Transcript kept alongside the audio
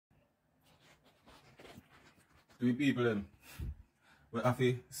To the people them, but have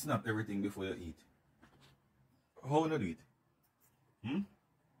to snap everything before you eat. How you do it?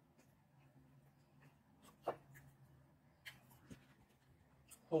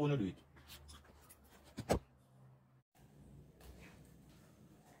 How you do it?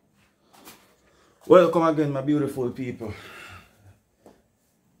 Welcome again, my beautiful people.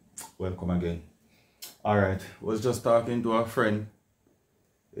 Welcome again. Alright, was just talking to a friend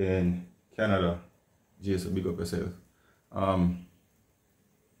in Canada. Jason, big up yourself.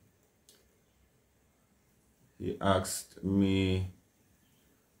 He asked me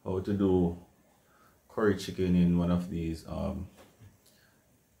how to do curry chicken in one of these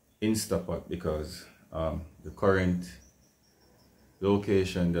Instapot, because the current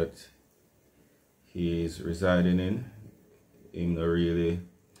location that he is residing in not really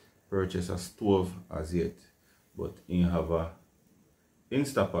purchase a stove as yet, but he have a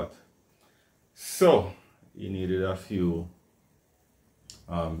Instapot. So he needed a few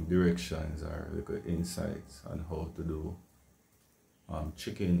directions or little insights on how to do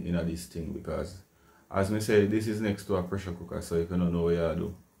chicken in this thing, because as I said, this is next to a pressure cooker, so if you don't know what you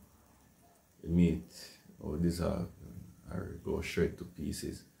do, the meat or dissolve or go straight to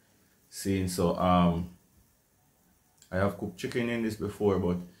pieces. Seeing so I have cooked chicken in this before,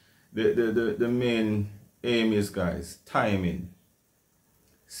 but the main aim is, guys, timing.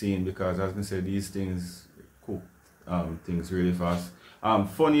 Seeing, because as I said, these things cook things really fast.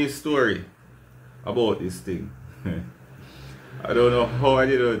 Funny story about this thing. I don't know how I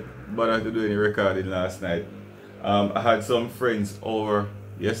didn't bother to do any recording last night. I had some friends over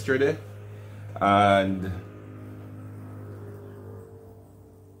yesterday, and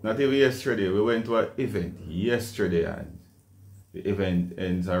not even yesterday, we went to an event yesterday, and the event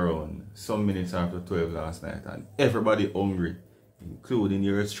ends around some minutes after 12 last night, and everybody hungry, including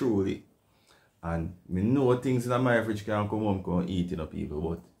yours truly. And me know things in my fridge can come home and eat, you know, people,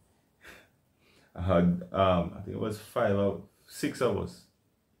 but I had I think it was 6 of us.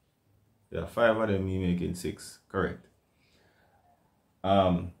 Yeah, 5 of them, me making 6, correct.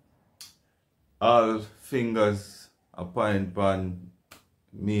 All fingers upon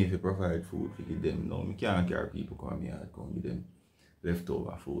me if you provide food for them. No, me can't carry people come here and come give them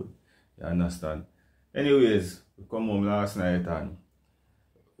leftover food. You understand? Anyways, we come home last night and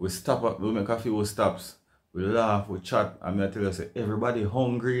we stop up, we make a few stops, we laugh, we chat, and I tell you, say, everybody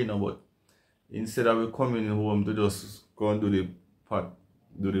hungry, you know, but instead of we coming home to just go and do the pot,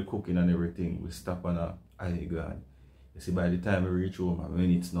 do the cooking and everything, we stop on a island. You see, by the time we reach home,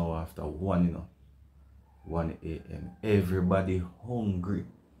 when it's now after 1, you know, 1 a.m., everybody hungry.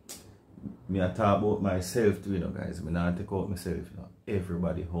 Me I talk about myself too, you know, guys. Me not take out myself, you know.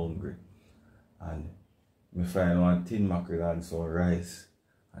 Everybody hungry. And me find one tin mackerel and some rice.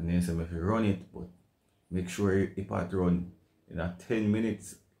 And then say, if you run it, but make sure it pot run in a 10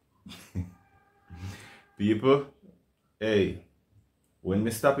 minutes. People, hey, when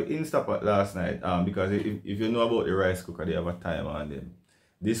me stop it Instapot last night, because if you know about the rice cooker, they have a timer on them.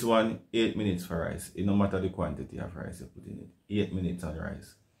 This one, 8 minutes for rice. It no matter the quantity of rice you put in it. 8 minutes on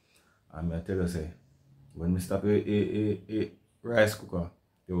rice. And I tell you, say, when we stop a rice cooker,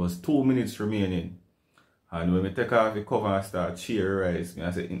 there was 2 minutes remaining. And when we take off the cover and start shear rice, I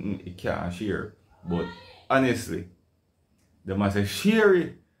say, it can't shear. But honestly, they must say, shear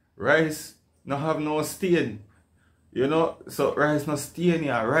it. Rice no have no stain. You know, so rice no stain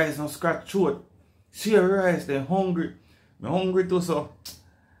here, rice no scratch throat. Shear rice, they hungry. Me hungry too, so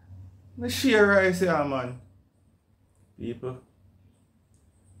me shear rice here, man. People,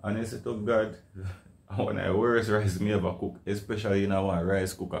 honestly to God, one of the worst rice me ever cook, especially in our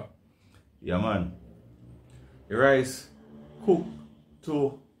rice cooker. Yeah, man. The rice cook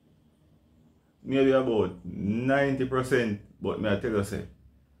to maybe about 90%, but me I tell you, say,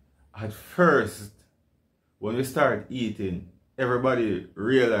 at first, when we start eating, everybody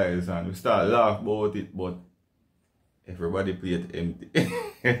realize and we start laugh about it, but everybody plate empty.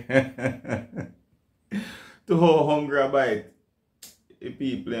 To how hungry I bite, if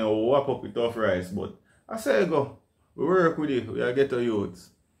people whap up with tough rice, but I say go, we work with it, we are get to youths.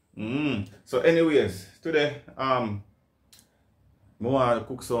 So anyways, today I want to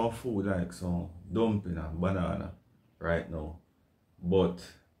cook some food like some dumpling and banana right now, but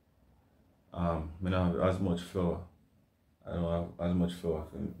I don't have as much flour. I don't have as much flour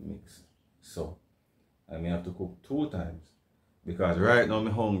to mix, so I may have to cook 2 times, because right now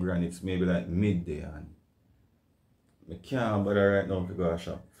I'm hungry and it's maybe like midday and I can't bother right now to go to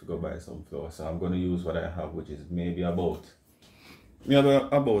shop to go buy some flour, so I'm going to use what I have, which is maybe about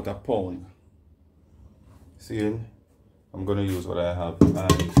a pound. See, I'm going to use what I have,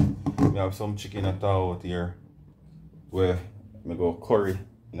 and we have some chicken at out here, where me go curry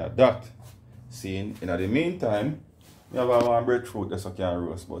in a that. Seeing in the meantime, I have one breadfruit that's I can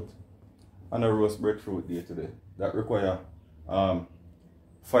roast, but I don't roast breadfruit day today. That require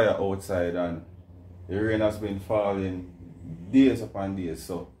fire outside, and the rain has been falling days upon days,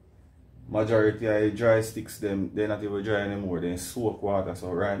 so majority of the dry sticks them they're not even dry anymore, they soak water,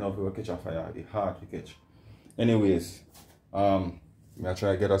 so right now if we catch a fire, it's hard to catch. Anyways, I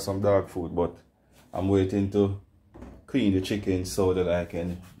try to get us some dog food, but I'm waiting to clean the chicken so that I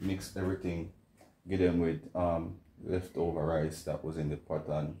can mix everything, get them with leftover rice that was in the pot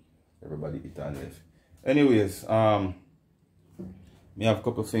and everybody eat and left. Anyways, me have a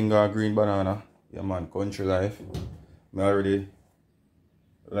couple finger green banana. Yeah man, country life. Me already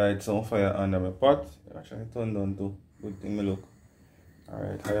light some fire under my pot. Actually turn down too. Good thing me look.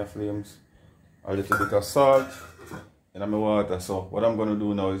 Alright, higher flames. A little bit of salt in my water. So what I'm gonna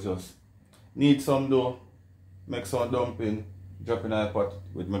do now is just knead some dough, make some dumpling, drop in my pot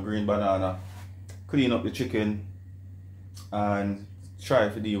with my green banana, clean up the chicken, and try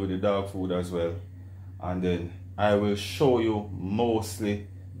to deal with the dog food as well. And then I will show you mostly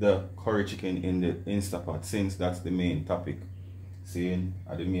the curry chicken in the Instapot, since that's the main topic, seeing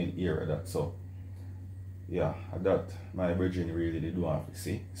at the main area that. So yeah, that my brethren really they do have to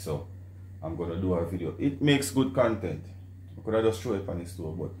see. So I'm gonna do a video. It makes good content. I could have just throw it on the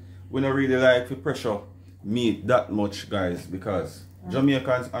stove, but we don't really like to pressure meat that much, guys, because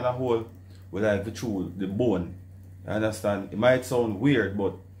Jamaicans on a whole we like to chew the bone. You understand? It might sound weird,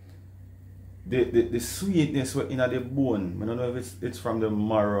 but the sweetness in the bone, I don't know if it's from the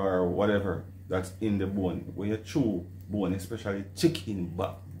marrow or whatever that's in the bone. When you chew bone, especially chicken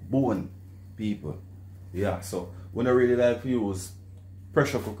back bone, people. Yeah, so we don't really like to use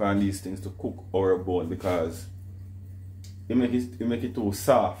pressure cook on these things to cook our bone, because it make it too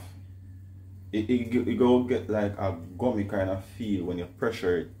soft. It go get like a gummy kind of feel when you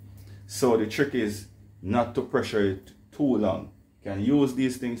pressure it. So the trick is not to pressure it too long. You can use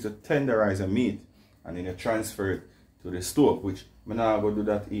these things to tenderize a meat, and then you transfer it to the stove, which I'm not going to do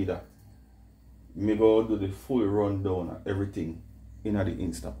that either. Me go do the full rundown of everything in the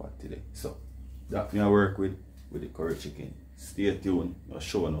Instapot today. So that me I work with the curry chicken. Stay tuned, I'll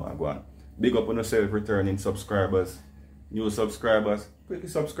show you how I go on. Big up on yourself, returning subscribers, new subscribers. Click the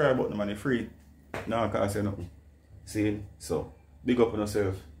subscribe button, man, it's free. No, I can't say nothing. See? So big up on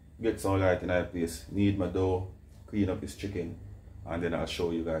yourself, get some light in that place, knead my dough, clean up this chicken, and then I'll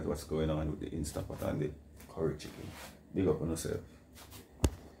show you guys what's going on with the Instapot and the curry chicken. Big up on yourself.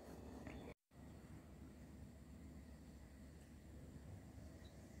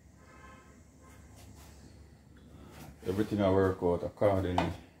 Everything I work out accordingly.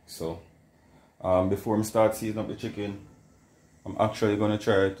 So before I start seasoning up the chicken, I'm actually going to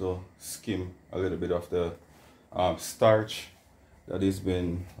try to skim a little bit of the starch that has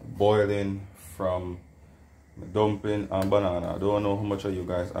been boiling from dumpling and banana. I don't know how much of you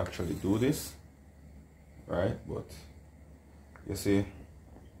guys actually do this, right? But you see,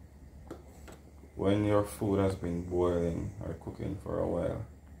 when your food has been boiling or cooking for a while,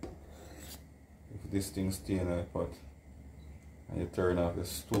 if this thing stays in a pot and you turn off the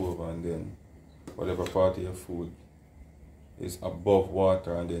stove, and then whatever part of your food is above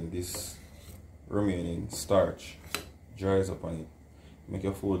water, and then this remaining starch dries up on it, make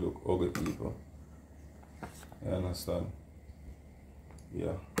your food look ugly, people. You understand?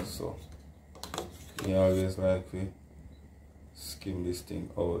 Yeah, so you always like to skim this thing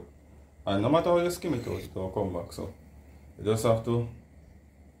out, and no matter how you skim it out, it will come back. So you just have to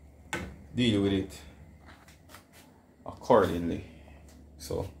deal with it accordingly.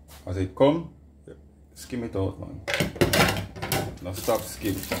 So as it come, skim it out, man. Now stop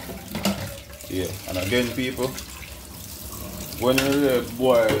skim. Yeah, and again, people, when you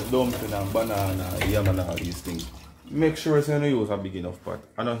boil dumpling and banana, yam and all these things, make sure you use a big enough pot.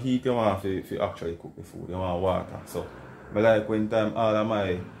 And no heat you want if you actually cook the food, you want water. So I like when time all of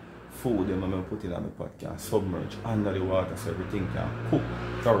my food them I put in my pot can submerge under the water, so everything can cook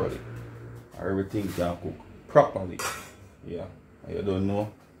thoroughly. Everything can cook properly. Yeah, and you don't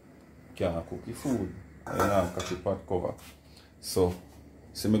know, you can't cook your food. You don't catch the pot cover. So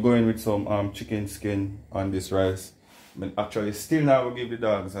I'm going with some chicken skin on this rice. I actually still now will give the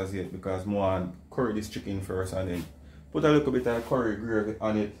dogs as yet, because I want to curry this chicken first, and then put a little bit of curry gravy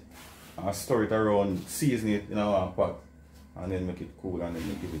on it, and stir it around, season it in a pot, and then make it cool, and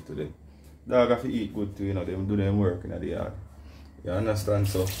then give it to them. Dog have to eat good too, you know, they do them work in the yard. You understand?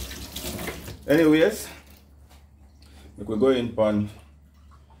 So anyways, we go in pan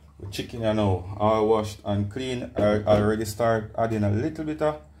with chicken now, all washed and clean. I already start adding a little bit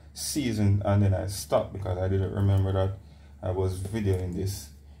of season and then I stopped because I didn't remember that I was videoing this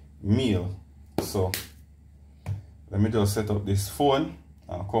meal. So let me just set up this phone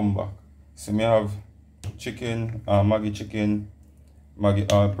and come back. So me have chicken, Maggi chicken,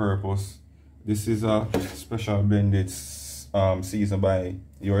 Maggi all-purpose. This is a special blended seasoned by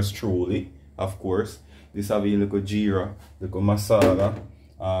yours truly, of course. This have a little jeera, little masala,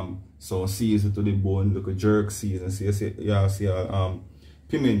 so season to the bone, little jerk season. So you see,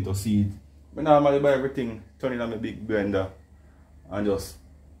 pimento seed. I normally buy everything, turn it on my big blender, and just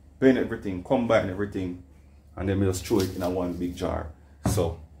blend everything, combine everything, and then we just throw it in a one big jar.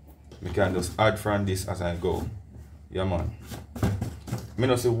 So we can just add from this as I go. Yeah, man. I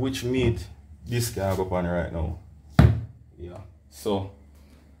don't see which meat this can go on right now. Yeah. So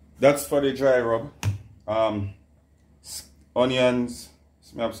that's for the dry rub. Onions.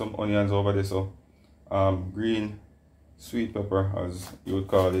 I have some onions over there. So green sweet pepper, as you would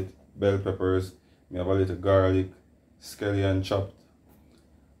call it, bell peppers. We have a little garlic, scallion chopped.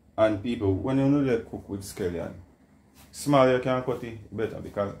 And people, when you know they cook with scallion, smaller you can cut it better,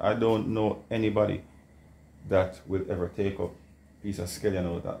 because I don't know anybody that will ever take up a piece of scallion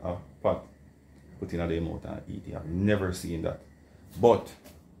out of a pot, put in a their mouth and eat it. I've never seen that. But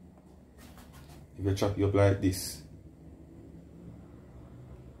if you chop it up like this,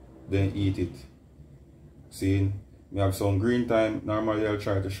 then eat it. See, we have some green thyme. Normally I'll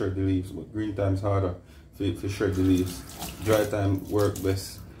try to shred the leaves, but green thyme is harder to shred the leaves. Dry thyme work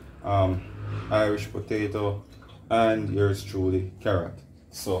best. Irish potato, and yours truly, carrot.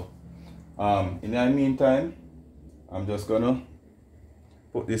 So in the meantime, I'm just gonna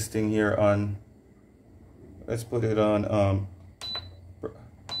put this thing here on. Let's put it on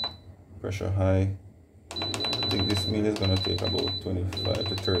pressure high. I think this meal is gonna take about 25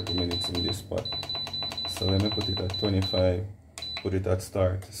 to 30 minutes in this pot. So let me put it at 25, put it at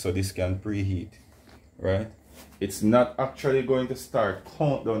start so this can preheat, right? It's not actually going to start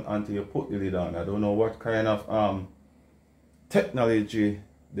countdown until you put the lid on. I don't know what kind of technology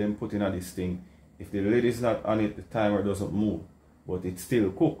they put in on this thing. If the lid is not on it, the timer doesn't move, but it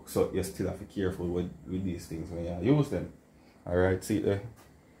still cooks. So you still have to be careful with these things when you use them. Alright, see there?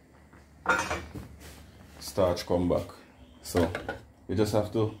 Starch come back. So you just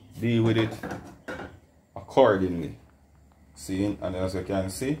have to deal with it accordingly. See, and as you can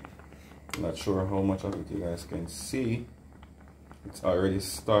see, I'm not sure how much of it you guys can see, it's already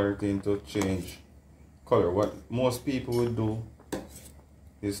starting to change color. What most people would do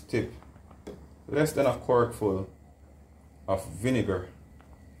is tip less than a corkful of vinegar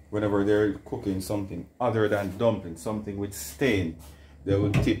whenever they're cooking something other than dumpling, something with stain. They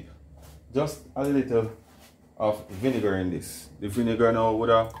will tip just a little of vinegar in this. The vinegar now would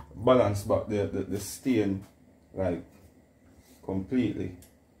have balanced back the stain like completely.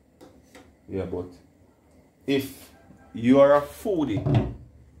 Yeah, but if you are a foodie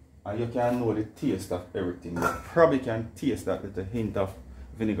and you can know the taste of everything, you probably can taste that little hint of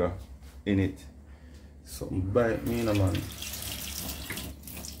vinegar in it. Something bite me, no man.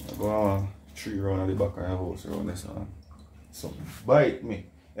 I go on 3 round at the back of the house around this one. Something bite me.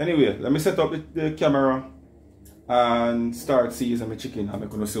 Anyway, let me set up the camera and start seasoning my chicken, and I'm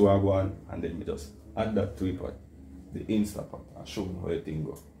going to see what I go on, and then we just add that to it, the Instapot, and show you how the thing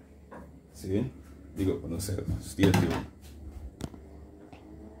go. See? Big up on yourself. Stay tuned.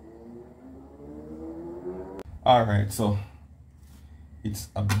 Alright, so it's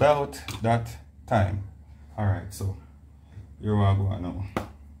about that time. Alright, so here we go now.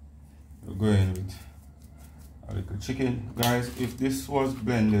 We're going with a little chicken. Guys, if this was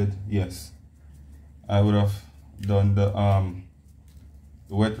blended, yes, I would have done the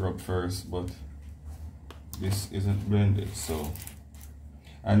wet rub first, but this isn't blended, so.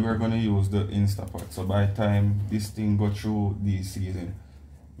 And we're gonna use the Instapot. So by the time this thing go through the season,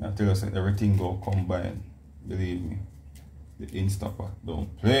 I tell you that everything go combine. Believe me, the Instapot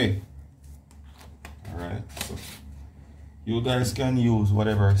don't play. Alright, so you guys can use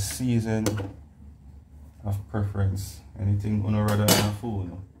whatever season of preference. Anything on rather than a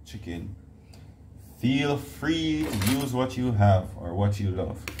food, chicken. Feel free to use what you have or what you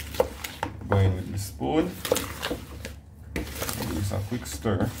love. Going with the spoon. Use a quick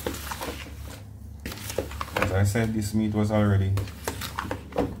stir. As I said, this meat was already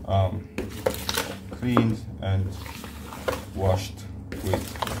cleaned and washed with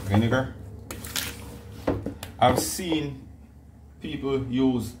vinegar. I've seen people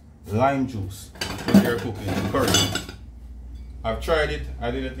use lime juice when they're cooking curry. I've tried it,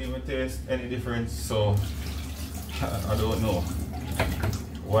 I didn't even taste any difference, so I don't know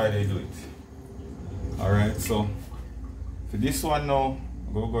why they do it. Alright, so for this one now,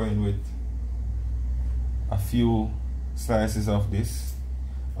 go in with a few slices of this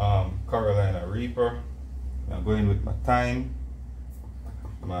Carolina Reaper. I'm going with my thyme,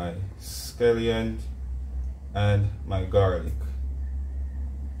 my scallion, and my garlic.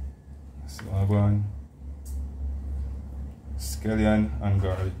 So I'm going scallion and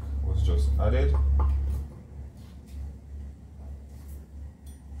garlic was just added.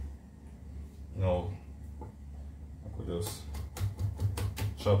 Now I could just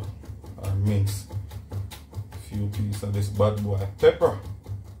chop or mince a few pieces of this bad boy pepper.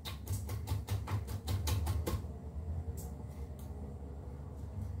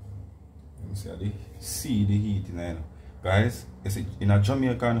 See the heat in there, guys. You see, in a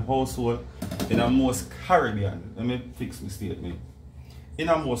Jamaican household, in a most Caribbean, let me fix my statement. In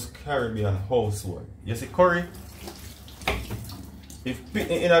a most Caribbean household, you see curry. If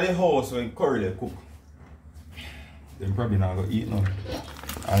in the house when curry they cook, then probably not gonna eat none.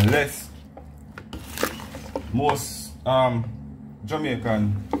 Unless most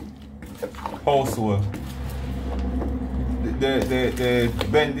Jamaican household they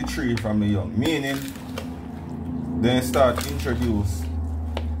bend the tree from the young, meaning they start introduce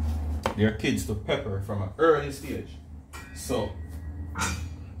their kids to pepper from an early stage. So,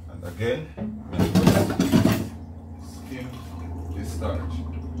 and again, skim this starch.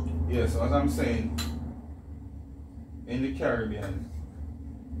 Yeah, so as I'm saying, in the Caribbean,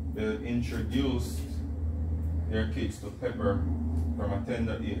 they'll introduce their kids to pepper from a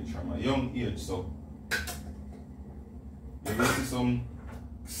tender age, from a young age. So you will see some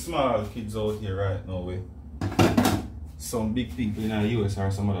small kids out here right now with some big people in the US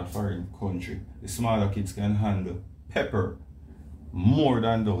or some other foreign country. The smaller kids can handle pepper more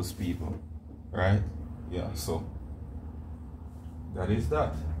than those people, right? Yeah, so that is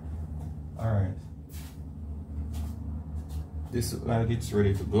that. All right, this looks like it's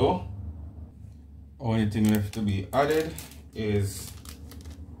ready to go. Only thing left to be added is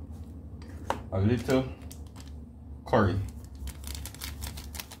a little curry.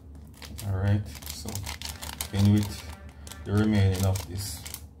 All right, so in with the remaining of this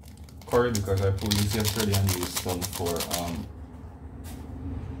curry, because I pulled this yesterday and used some for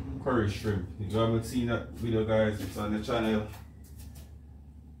curry shrimp. If you haven't seen that video, guys, it's on the channel.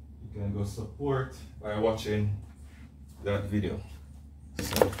 You can go support by watching that video.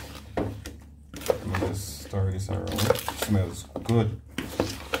 So let me just stir this around. It smells good. You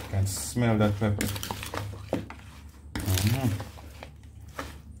can smell that pepper.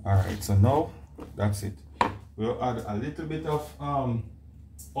 Alright, so now that's it. We'll add a little bit of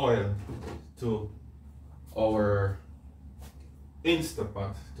oil to our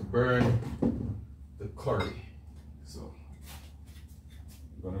Instapot to burn the curry. So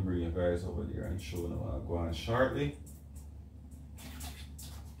I'm gonna bring you guys over there and show them how I go on shortly.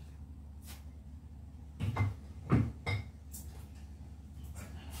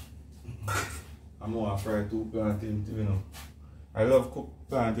 I'm gonna fry 2 plantains, you know. I love cooked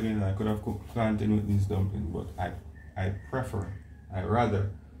plantain. I could have cooked plantain with this dumpling, but I rather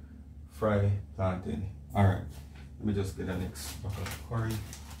fry plantain. Alright, let me just get the next bucket of curry.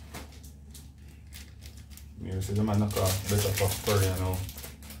 Maybe see them and knock off better of curry now.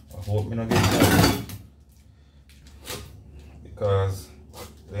 I hope me not get that, because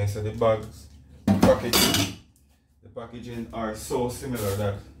they say the bags, the packaging are so similar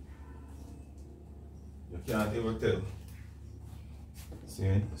that you can't even tell.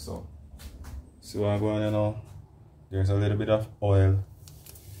 See, so see what I'm going on now? There's a little bit of oil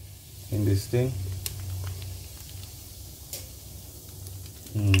in this thing.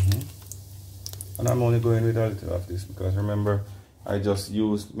 And I'm only going with a little of this because remember I just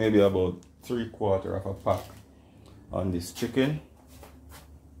used maybe about 3/4 of a pack on this chicken.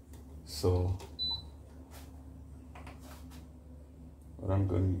 So what I'm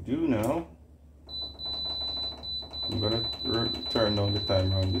going to do now, I'm going to turn down the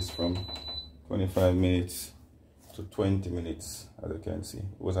timer on this from 25 minutes to 20 minutes. As you can see,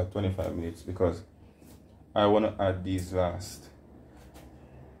 it was at 25 minutes because I want to add these last.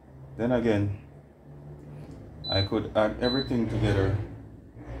 Then again, I could add everything together,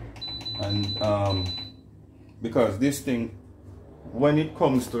 and because this thing, when it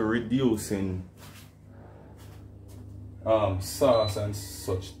comes to reducing sauce and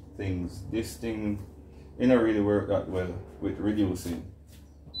such things, this thing it don't really work that well with reducing.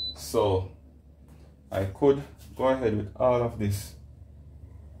 So I could go ahead with all of this,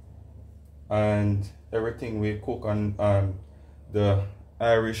 and everything we cook on the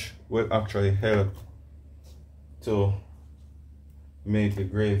Irish will actually help to make the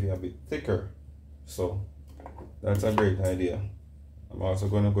gravy a bit thicker. So that's a great idea. I'm also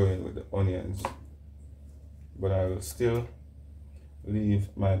going to go in with the onions, but I will still leave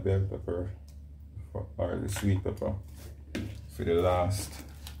my bell pepper or the sweet pepper for the last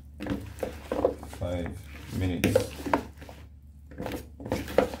 5 minutes.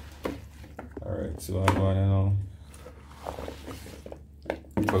 Alright, so I'm going to now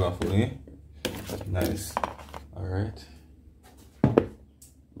colorfully. Nice. Alright.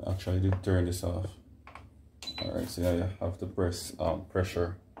 Actually, I did turn this off. Alright, so now you have to press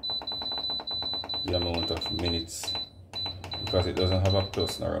pressure the amount of minutes, because it doesn't have a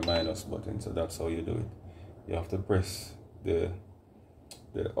plus nor a minus button, so that's how you do it. You have to press the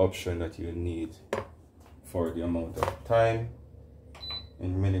option that you need for the amount of time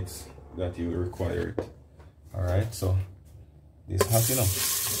in minutes that you require it. Alright, so this hot, you know.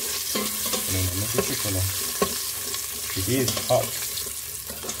 It is hot.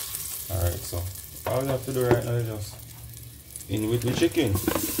 Alright, so all you have to do right now is just in with the chicken.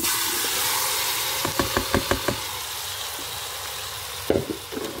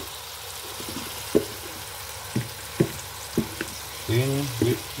 In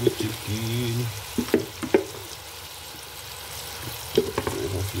with the chicken.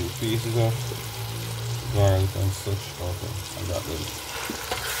 There's a few pieces of garlic and such. Okay, I got them.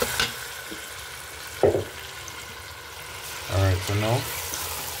 Alright, so now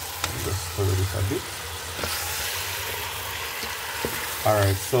I'll just stir this a bit.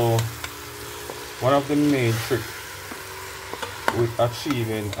 Alright, so one of the main tricks with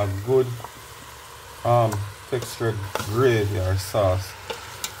achieving a good textured gravy or sauce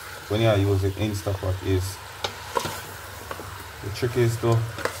when you use it Instapot is, the trick is to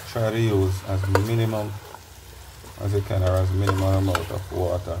try to use as minimum as you can, or as minimal amount of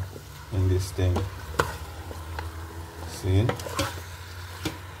water in this thing. See?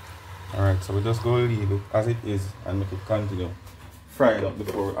 Alright, so we just go leave it as it is and make it continue frying up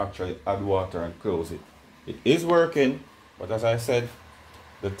before we actually add water and close it. It is working, but as I said,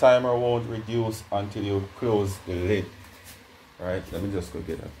 the timer won't reduce until you close the lid. Right, let me just go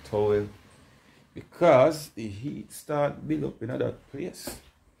get a towel, because the heat start build up in that place.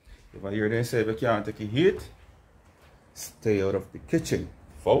 If I hear them say we can't take the heat, stay out of the kitchen,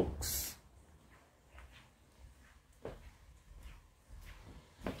 folks.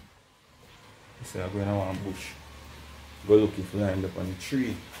 So I'm going to one bush, go looking for land up on the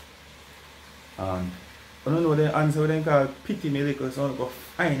tree, and I don't know the answer what they call pity me because I want to go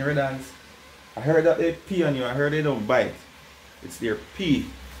find red ants. I heard that they pee on you, I heard they don't bite. It's their pee.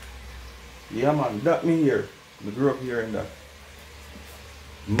 Yeah man, that me here. I grew up here in that.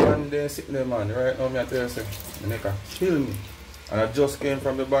 Man, they sitting there man, right now I tell you, the neck kill me. And I just came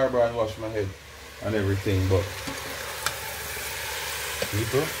from the barber and washed my head and everything, but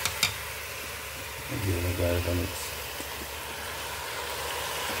people, I'm giving you guys a mix.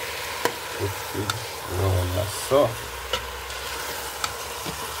 So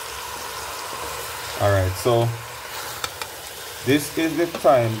alright, so this is the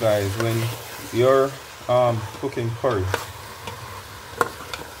time guys when you're cooking curry.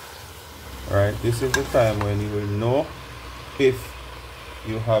 Alright, this is the time when you will know if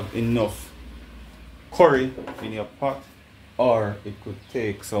you have enough curry in your pot or it could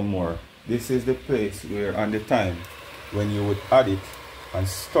take some more. This is the place where, and the time when you would add it and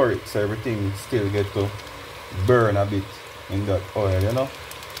stir it so everything still get to burn a bit in that oil, you know.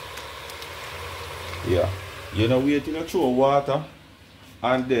 Yeah, you know, wait till you throw water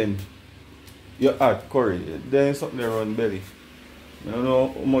and then you add curry, then something around belly. I don't know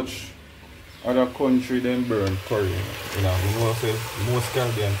how much other country then burn curry, you know say most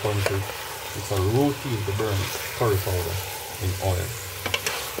Caribbean country it's a routine to burn curry powder in oil.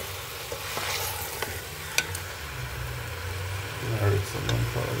 Someone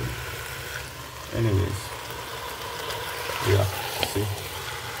probably. Anyways, yeah, see,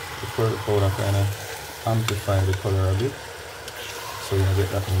 the curry powder kind of amplify the color a bit, so you get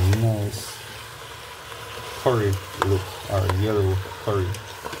that nice curry look or yellow curry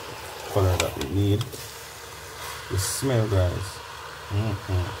color that we need. The smell, guys.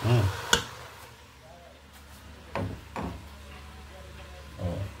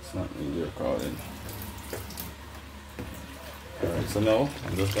 Oh, it's not me you're calling. Alright, so now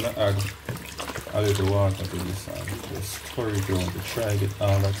I'm just gonna add a little water to this and just stir it around to try to get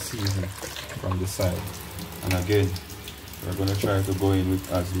all that seasoning from the side. And again, we're gonna try to go in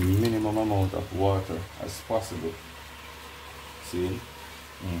with as minimum amount of water as possible. See?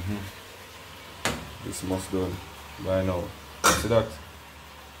 This must done by now. See that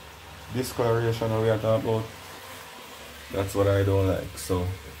discoloration we are talking about? That's what I don't like. So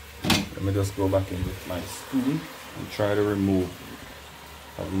let me just go back in with my spoon and try to remove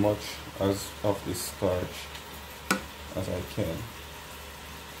as much as of this starch as I can.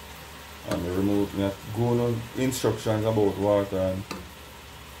 And remove me go on instructions about water, and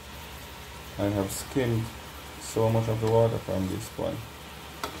I have skimmed so much of the water from this one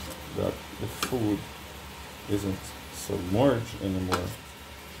that the food isn't submerged anymore,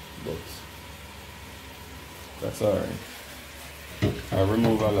 but that's alright. I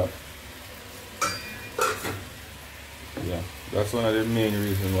remove a lot. Yeah, that's one of the main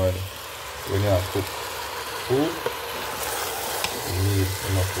reasons why when you have cook food, you need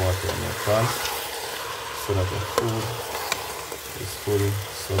enough water in your pan so that the food is fully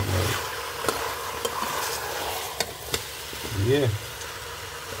submerged. Yeah.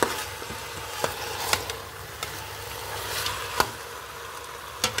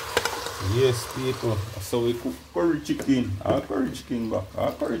 Yes, people. So we cook curry chicken. Our curry chicken back.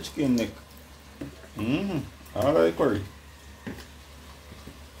 Our curry chicken neck. I like curry.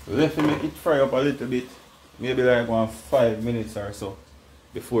 Let me make it fry up a little bit. Maybe like 5 minutes or so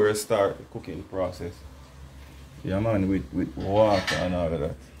before I start the cooking process. Yeah man, with water and all of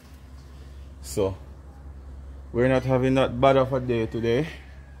that. So we're not having that bad of a day today.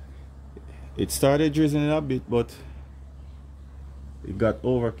 It started drizzling a bit, but it got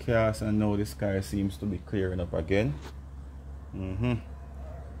overcast and now the sky seems to be clearing up again.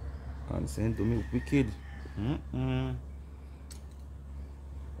 Consent to me wicked.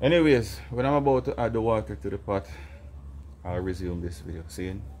 Anyways, when I'm about to add the water to the pot, I'll resume this video.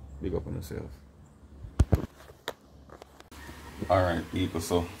 Seeing? Big up on yourself. Alright people,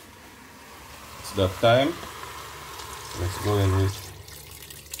 so it's that time. Let's go in with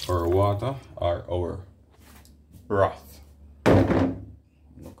our water or our broth.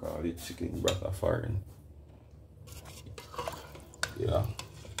 Look call it chicken broth of foreign. Yeah.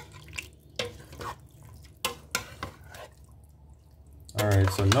 Alright,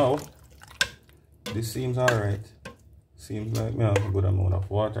 so now this seems alright. Seems like me have a good amount of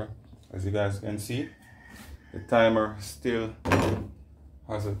water. As you guys can see, the timer still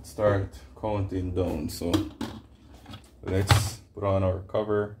hasn't started counting down. So let's put on our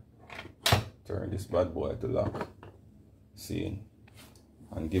cover, turn this bad boy to lock, seeing,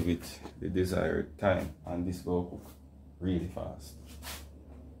 and give it the desired time, and this will cook really fast.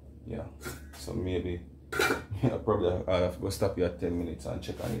 Yeah, so maybe probably I'll have to go stop you at 10 minutes and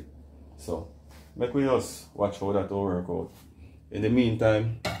check on it. So make we just watch how that will work out. In the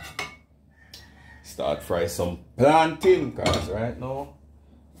meantime, start fry some plantain, cause right now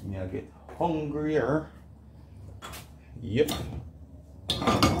me I get hungrier. Yep,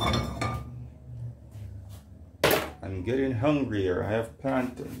 I'm getting hungrier. I have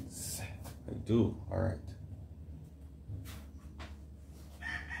plantains. I do. All right.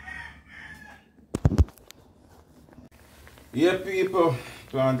 Yeah, people,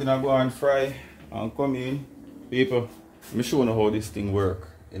 plantain I go and fry and come in. People, me show you how this thing work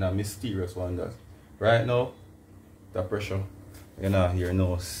in a mysterious one. That right now, the pressure, you know, hear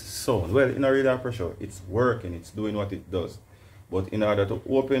no sound. Well, in a radar pressure, it's working, it's doing what it does. But in order to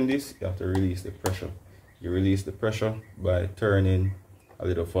open this, you have to release the pressure. You release the pressure by turning a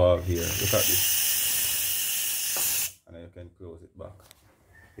little valve here. Look at this. And then you can close it back.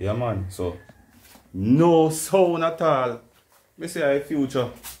 Yeah, man. So, no sound at all. Me say a future.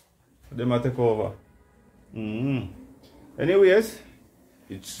 They might take over. Anyways,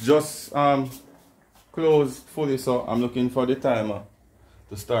 it's just closed fully, so I'm looking for the timer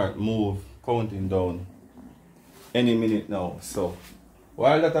to start counting down any minute now. So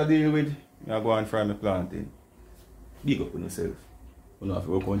while that I deal with, I go and fry my plantain. Big up on yourself. You know, if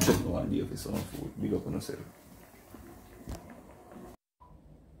you go and check one day for some food, big up on yourself.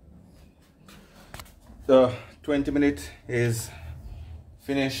 The 20 minutes is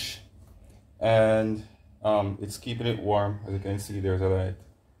finished, and it's keeping it warm. As you can see, there's a light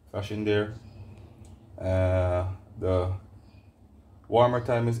flashing there. The warmer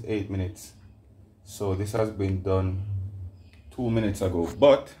time is 8 minutes, so this has been done 2 minutes ago.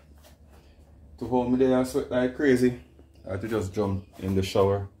 But to hold me there and sweat like crazy, I had to just jump in the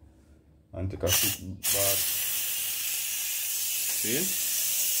shower and take a quick bath. See?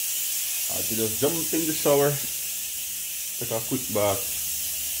 I had to just jump in the shower, take a quick bath,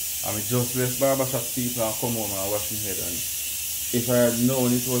 and we just left barbershop people and come home and wash my head. And if I had known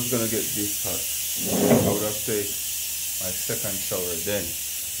it was gonna get this hot, I would have taken my second shower then.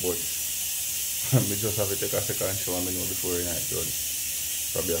 But I just have to take a second shower and know before the night done.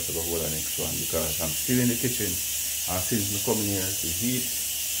 Probably have to go hold the next one because I'm still in the kitchen, and since I'm coming here to heat,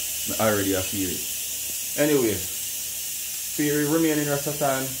 I already feel it. Anyway, for the remaining rest of the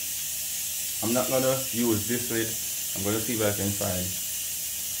time, I'm not gonna use this lid. I'm gonna see if I can find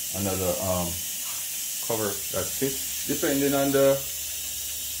another cover that fits, depending on the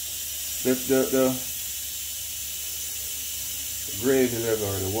gravy level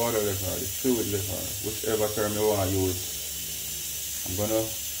or the water level or the fluid level, whichever term you want to use. I'm gonna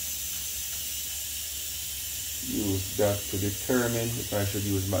use that to determine if I should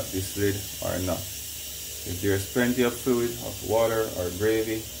use matte distillate or not. If there's plenty of fluid, of water or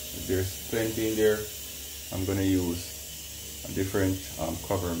gravy, if there's plenty in there, I'm gonna use a different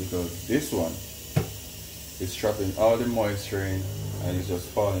cover, because this one is trapping all the moisture in and it's just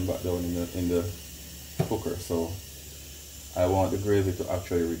falling back down in the cooker. So I want the gravy to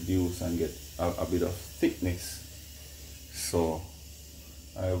actually reduce and get a bit of thickness. So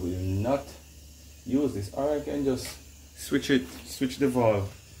I will not use this, or I can just switch the valve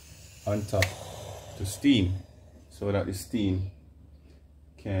on top to steam, so that the steam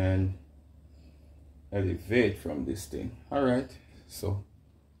can elevate from this thing. Alright, so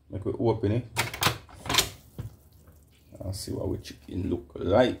make we open it. I'll see what our chicken look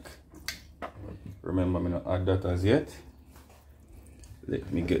like. Remember, I'm not add that as yet.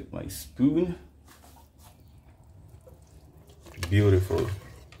 Let me get my spoon. Beautiful.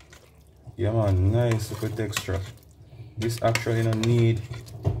 Yeah man, nice little texture. This actually don't need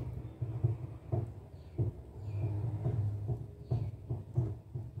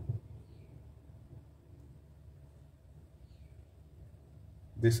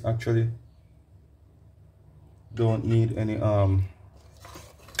don't need any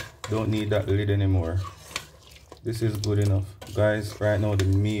don't need that lid anymore. This is good enough, guys. Right now the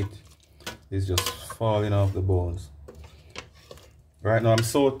meat is just falling off the bones. Right now I'm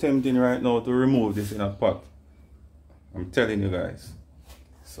so tempting right now to remove this in a pot, I'm telling you guys.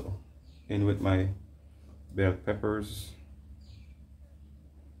 So in with my bell peppers.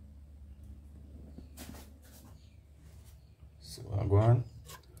 So I'm going.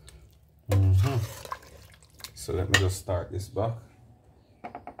 So let me just start this back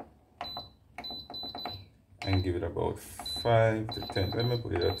and give it about 5 to 10. Let me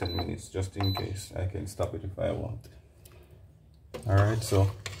put it at 10 minutes just in case. I can stop it if I want. Alright,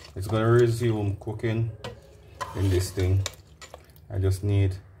 so it's gonna resume cooking in this thing. I just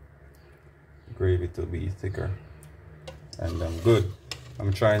need the gravy to be thicker and I'm good.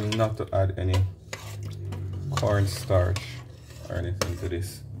 I'm trying not to add any cornstarch or anything to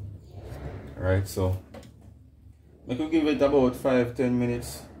this. Alright, so we could give it about 5-10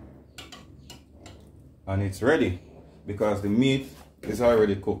 minutes and it's ready, because the meat is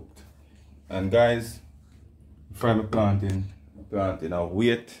already cooked. And guys, before I'm planting I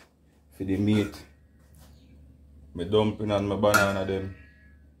wait for the meat. My dumpling and my banana them.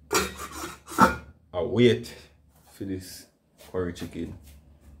 I wait for this curry chicken.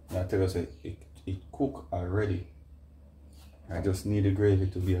 And I tell you, it cooked already. I just need the gravy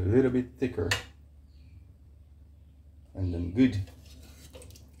to be a little bit thicker. And then good.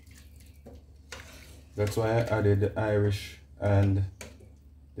 That's why I added the Irish and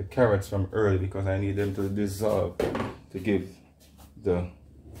the carrots from early, because I need them to dissolve to give the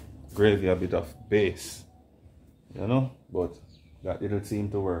gravy a bit of base, you know. But that didn't seem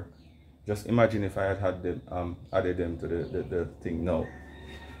to work. Just imagine if I had them added them to the thing now.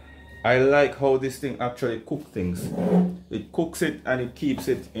 I like how this thing actually cooks things. It cooks it and it keeps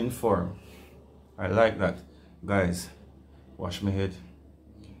it in form. I like that. Guys, wash my head.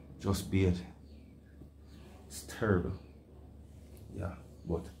 Just be it. It's terrible. Yeah,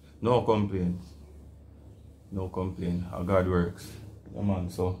 but no complaints. No complaint. How God works. Yeah man,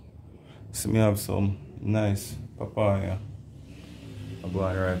 so me have some nice papaya. I'm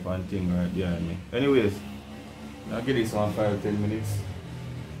going right on thing right behind me. Anyways, I'll give this on 5-10 minutes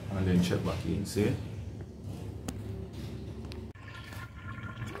and then check back in, see?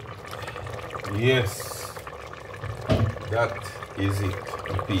 Yes, that is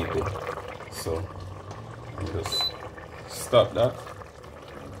it, people. So I'll just stop that,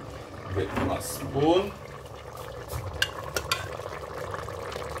 get my spoon.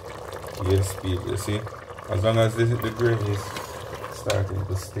 Yes, people, you see, as long as the gravy is starting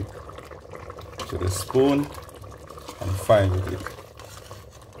to stick to the spoon, I'm fine with it.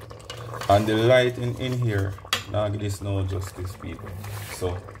 And the lighting in here, now give this no justice, people.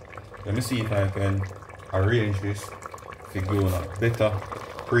 So let me see if I can arrange this to give you a better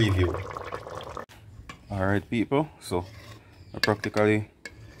preview. Alright people, so I practically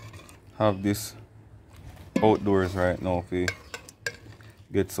have this outdoors right now to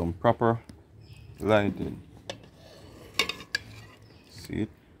get some proper lighting. See it?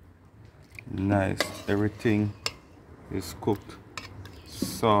 Nice. Everything is cooked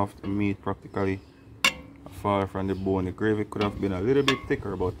soft. The meat practically fall from the bone. The gravy could have been a little bit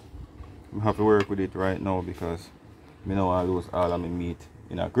thicker, but I have to work with it right now because I know I lose all of my meat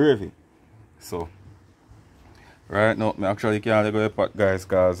in a gravy. So right now I actually can't let go of the pot, guys,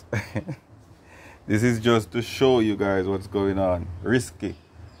 because this is just to show you guys what's going on. Risky,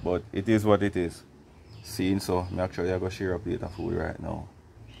 but it is what it is. Seeing so, I actually I go share a plate of food right now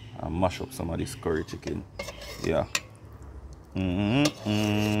and mash up some of this curry chicken. Yeah.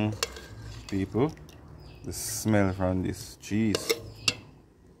 People, the smell from this cheese.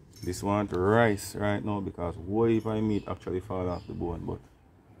 This want rice right now because what if I meat actually fall off the bone, but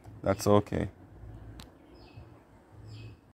that's okay.